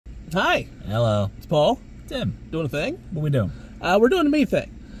Hi. Hello. It's Paul. Tim. Doing a thing? What we doing? We're doing a me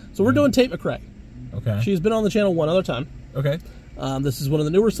thing. So we're doing Tate McRae. Okay. She's been on the channel one other time. Okay. This is one of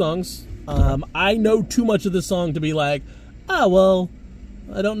the newer songs. I know too much of this song to be like, well,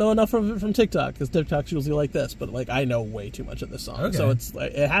 I don't know enough from it from TikTok, because TikTok's usually like this, but like I know way too much of this song. Okay. So it's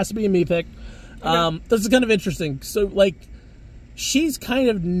like, it has to be a me pick. Okay. This is kind of interesting. So like, she's kind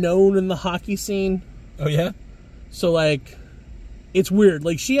of known in the hockey scene. Oh yeah? So like, it's weird.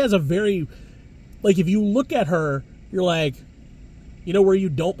 Like, she has a very, like, if you look at her, you're like, you know where you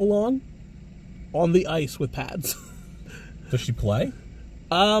don't belong? On the ice with pads. Does she play?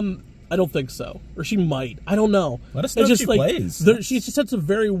 I don't think so. Or she might. I don't know. Let us know if she plays. She just has a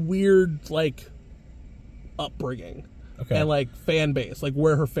very weird, like, upbringing. Okay. And, like, fan base. Like,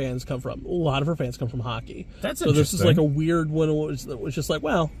 where her fans come from. A lot of her fans come from hockey. That's so interesting. This is, like, a weird one. It was just like,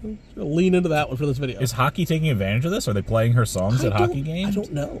 well, I'm gonna lean into that one for this video. Is hockey taking advantage of this? Are they playing her songs at hockey games? I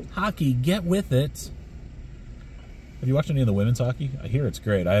don't know. Hockey, get with it. Have you watched any of the women's hockey? I hear it's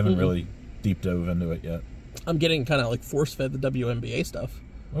great. I haven't really deep dove into it yet. I'm getting kind of, like, force-fed the WNBA stuff.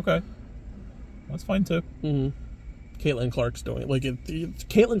 Okay. That's fine, too. Caitlin Clark's doing it. Like,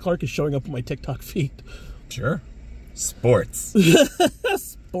 Caitlin Clark is showing up on my TikTok feed. Sure. Sports.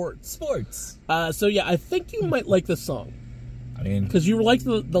 Sports. So, yeah, I think you might like this song. I mean, because you like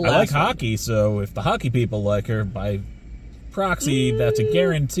the last I like one. hockey, so if the hockey people like her, by proxy, that's a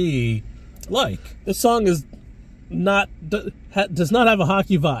guarantee. Like. This song is not does not have a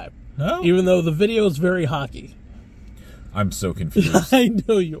hockey vibe. No? Even though the video is very hockey. I'm so confused. I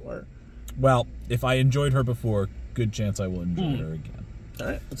know you are. Well, if I enjoyed her before, good chance I will enjoy her again. All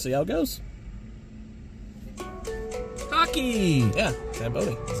right, let's see how it goes. Hockey! Yeah,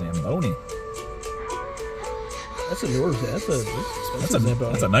 Zamboni. Zamboni. That's a newer,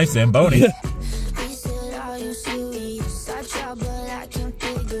 That's a nice Zamboni.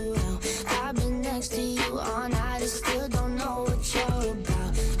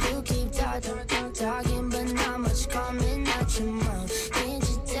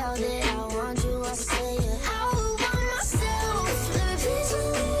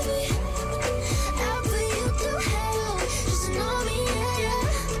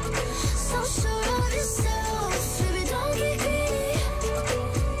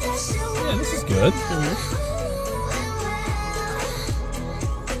 Yeah, this is good.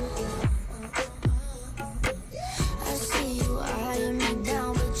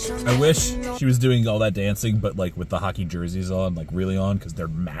 I wish she was doing all that dancing, but like with the hockey jerseys on, like really on, because they're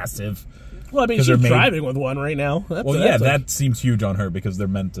massive. Well, I mean, she's driving with one right now. That seems huge on her because they're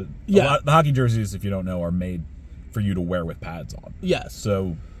meant to. Yeah. The hockey jerseys, if you don't know, are made for you to wear with pads on. Yes.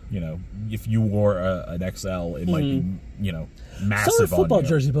 So, you know, if you wore an XL, it might be, you know, massive so are football on you.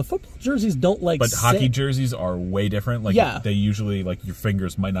 jerseys, but football jerseys don't like. But hockey jerseys are way different. Like, they usually, like, your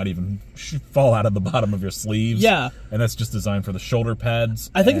fingers might not even fall out of the bottom of your sleeves. Yeah. And that's just designed for the shoulder pads.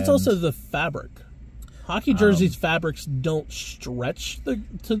 I think it's also the fabric. Hockey jerseys fabrics don't stretch to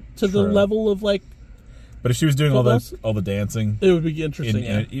the level of, like. But if she was doing all the dancing, it would be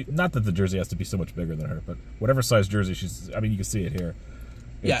interesting. Not that the jersey has to be so much bigger than her, but whatever size jersey she's. I mean, you can see it here.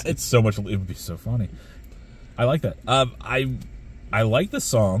 It's so much. It would be so funny. I like that. I like the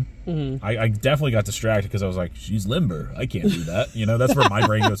song. I definitely got distracted because I was like, she's limber. I can't do that. You know, that's where my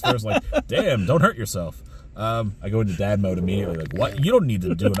brain goes first. Like, damn, don't hurt yourself. I go into dad mode immediately. Like, what? You don't need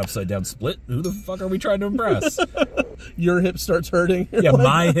to do an upside down split. Who the fuck are we trying to impress? Your hip starts hurting. Yeah,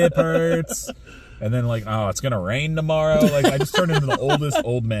 my hip hurts. And then, like, oh, it's going to rain tomorrow. Like, I just turned into the oldest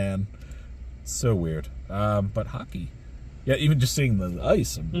old man. So weird. But hockey. Yeah, even just seeing the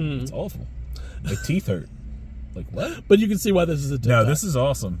ice, it's awful. My teeth hurt. Like, what? But you can see why this is a TikTok. No, this is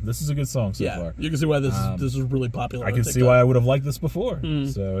awesome. This is a good song so far. You can see why this is really popular. I can see why I would have liked this before.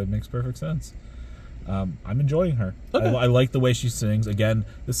 So it makes perfect sense. I'm enjoying her. Okay. I like the way she sings. Again,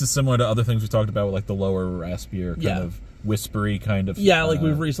 this is similar to other things we talked about, with like the lower, raspier, kind of whispery kind of. Yeah, like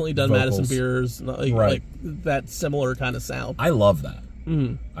we've recently done vocals. Madison Beers, like that similar kind of sound. I love that.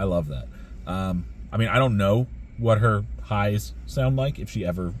 I love that. I mean, I don't know what her highs sound like, if she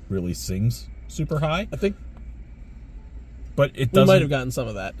ever really sings super high. I think. But it doesn't. We might have gotten some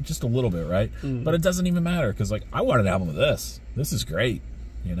of that. Just a little bit, right? But it doesn't even matter, because like, I want an album of this. This is great,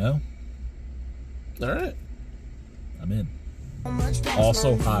 you know? All right. I'm in.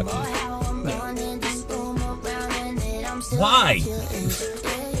 Also hockey. Why?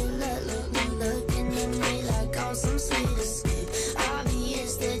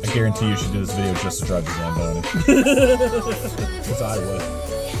 I guarantee you should do this video just to drive the Zamboni. Because I would.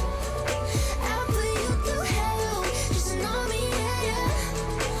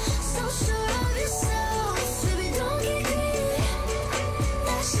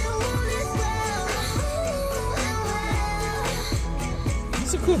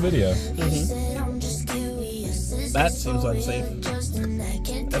 cool video. That seems unsafe.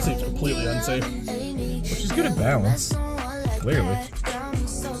 That seems completely unsafe. But she's good at balance. Clearly.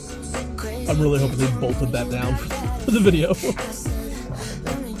 I'm really hoping they bolted that down for the video. She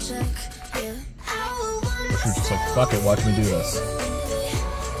was just like, fuck it, watch me do this.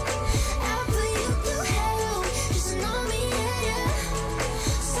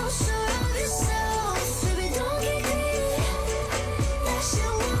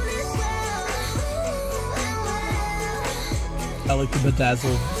 I like the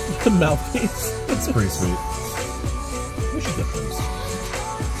bedazzled mouthpiece. It's pretty sweet. We should get those.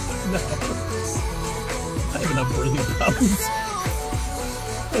 No. I have enough breathing problems.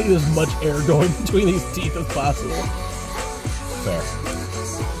 I need as much air going between these teeth as possible. Fair.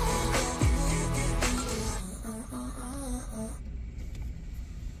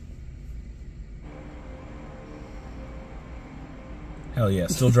 Hell yeah,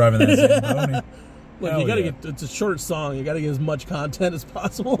 still driving that Zamboni. Look, you gotta get, it's a short song, you gotta get as much content as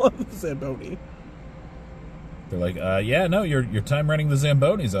possible on the Zamboni. They're like, yeah, no, your time running the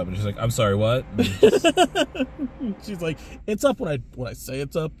Zamboni's up. And she's like, I'm sorry, what? She's like, it's up when I say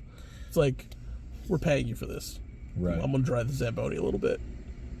it's up. It's like, we're paying you for this. Right. I'm gonna drive the Zamboni a little bit.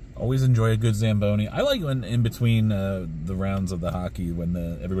 Always enjoy a good Zamboni. I like when in between the rounds of the hockey, when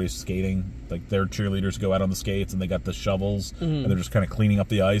everybody's skating, like their cheerleaders go out on the skates and they got the shovels and they're just kind of cleaning up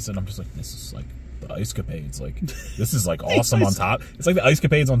the ice. And I'm just like, this is like the ice capades. Like, this is like awesome on top. It's like the ice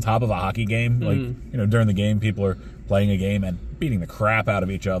capades on top of a hockey game. Like, you know, during the game, people are playing a game and beating the crap out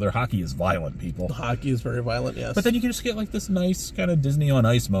of each other. Hockey is violent, people. Hockey is very violent, yes. But then you can just get like this nice kind of Disney on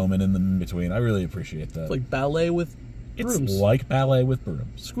Ice moment in between. I really appreciate that. It's like ballet with brooms. It's like ballet with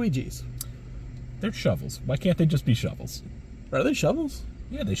brooms. Squeegees. They're shovels. Why can't they just be shovels? Are they shovels?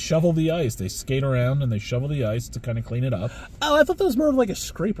 Yeah, they shovel the ice. They skate around and they shovel the ice to kind of clean it up. Oh, I thought that was more of like a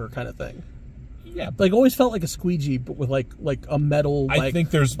scraper kind of thing. Yeah, like always felt like a squeegee, but with like a metal. I think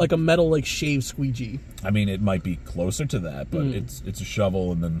there's like a metal like shaved squeegee. I mean, it might be closer to that, but it's a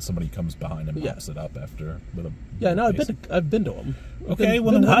shovel, and then somebody comes behind and mops it up after with a. Yeah, no, I've been to them. Okay,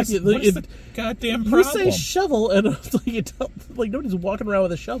 well then what is the goddamn problem? You say shovel, and like nobody's walking around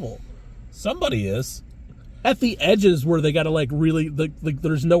with a shovel. Somebody is. At the edges where they got to like really like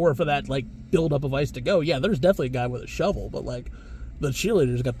there's nowhere for that like buildup of ice to go. Yeah, there's definitely a guy with a shovel, but like the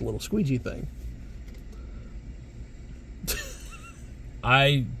cheerleaders got the little squeegee thing.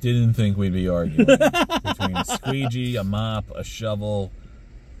 I didn't think we'd be arguing between a squeegee, a mop, a shovel.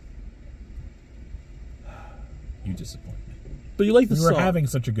 You disappoint me. But you like the song. We were having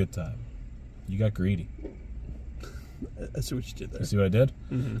such a good time. You got greedy. I see what you did there. You see what I did?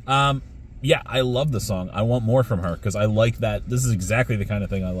 Yeah, I love the song. I want more from her because I like that. This is exactly the kind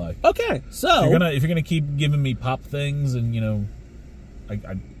of thing I like. Okay, so if you're gonna keep giving me pop things, and you know,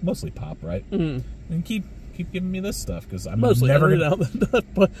 I mostly pop, right? And keep giving me this stuff because I'm mostly never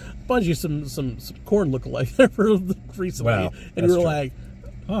bunch you some corn lookalike there for recently, and you were true. Like,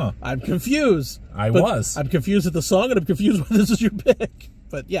 huh? I'm confused. I'm confused at the song, and I'm confused why this is your pick.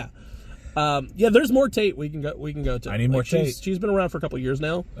 But yeah, there's more Tate we can go to. I need more Tate. She's been around for a couple of years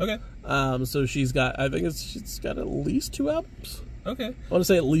now. Okay. So she's got she's got at least 2 albums. Okay. I want to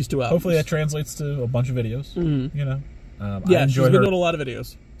say at least 2 albums. Hopefully that translates to a bunch of videos. You know. Yeah, she's been doing a lot of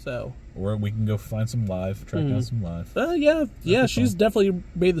videos. So. Or we can go find some live, track down some live. Yeah, she's definitely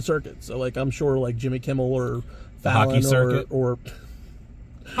made the circuit. So like I'm sure like Jimmy Kimmel or Fallon hockey circuit or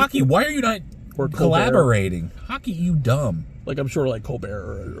hockey. Why are you not collaborating? Hockey, you dumb. Like I'm sure like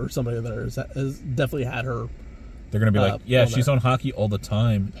Colbert or somebody there has definitely had her. They're gonna be like, yeah, she's on hockey all the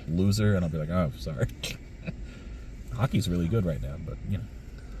time, loser, and I'll be like, oh, sorry. Hockey's really good right now, but you know.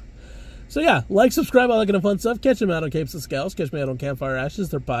 So yeah, like, subscribe, all that kind of fun stuff. Catch them out on Capes and Scowls. Catch me out on Campfire Ashes,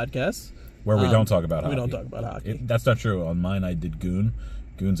 their podcast. Where we don't talk about hockey. We don't talk about hockey. That's not true. On mine, I did Goon.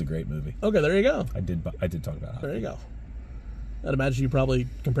 Goon's a great movie. Okay, there you go. I did talk about hockey. There you go. I'd imagine you probably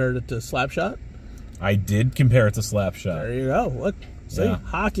compared it to Slapshot. I did compare it to Slapshot. There you go. Look, see,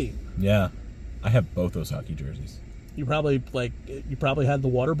 hockey. Yeah, I have both those hockey jerseys. You probably had the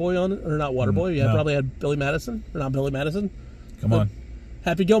Waterboy on it, or not Waterboy. You probably had Billy Madison, or not Billy Madison. Come on,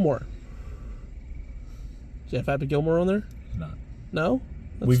 Happy Gilmore. Do you have Happy Gilmore on there? Not. No?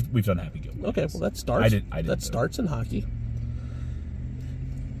 We've done Happy Gilmore. Okay, well that starts. I did that starts in hockey.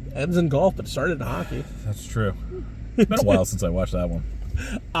 Ends in golf, but it started in hockey. That's true. It's been a while since I watched that one.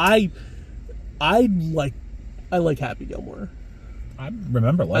 I like Happy Gilmore. I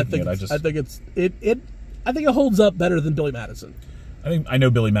remember liking it. I think it holds up better than Billy Madison. I know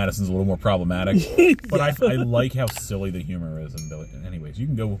Billy Madison's a little more problematic, but I like how silly the humor is in Billy. Anyways, you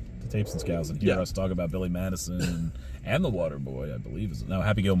can go to Tapes and Scowls and hear us talk about Billy Madison and the Waterboy, I believe. No,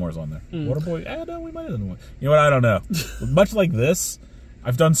 Happy Gilmore's on there. Waterboy? No, we might have done one. You know what? I don't know. Much like this,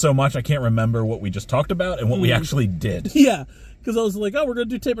 I've done so much I can't remember what we just talked about and what we actually did. Yeah, because I was like, oh, we're going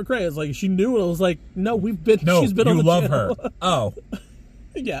to do Tate McRae. It's like, she knew it. I was like, no, she's been on the channel. You love her. Oh.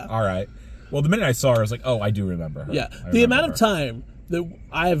 Yeah. All right. Well, the minute I saw her, I was like, oh, I do remember her. Yeah. The amount of time that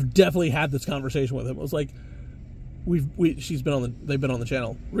I have definitely had this conversation with him, I was like, they've been on the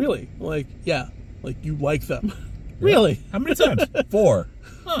channel. Really? Like, yeah. Like, you like them. Really? How many times? 4.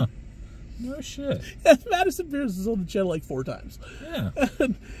 Huh. No shit. Yeah, Madison Beers is on the channel like 4 times. Yeah.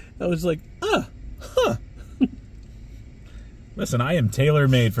 And I was like, huh. Listen, I am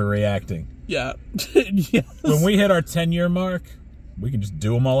tailor-made for reacting. Yeah. Yes. When we hit our 10-year mark, we can just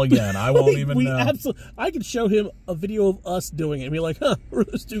do them all again. I won't even know. I could show him a video of us doing it and be like, huh, we're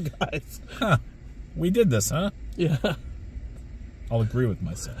those 2 guys. Huh. We did this, huh? Yeah. I'll agree with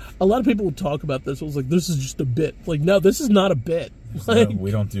myself. A lot of people would talk about this. I was like, this is just a bit. Like, no, this is not a bit. Like, no,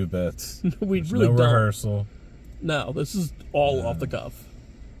 we don't do bits. We really don't. No rehearsal. No, this is all off the cuff.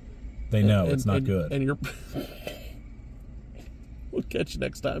 They know it's not good. And you're... We'll catch you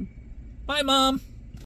next time. Bye, Mom.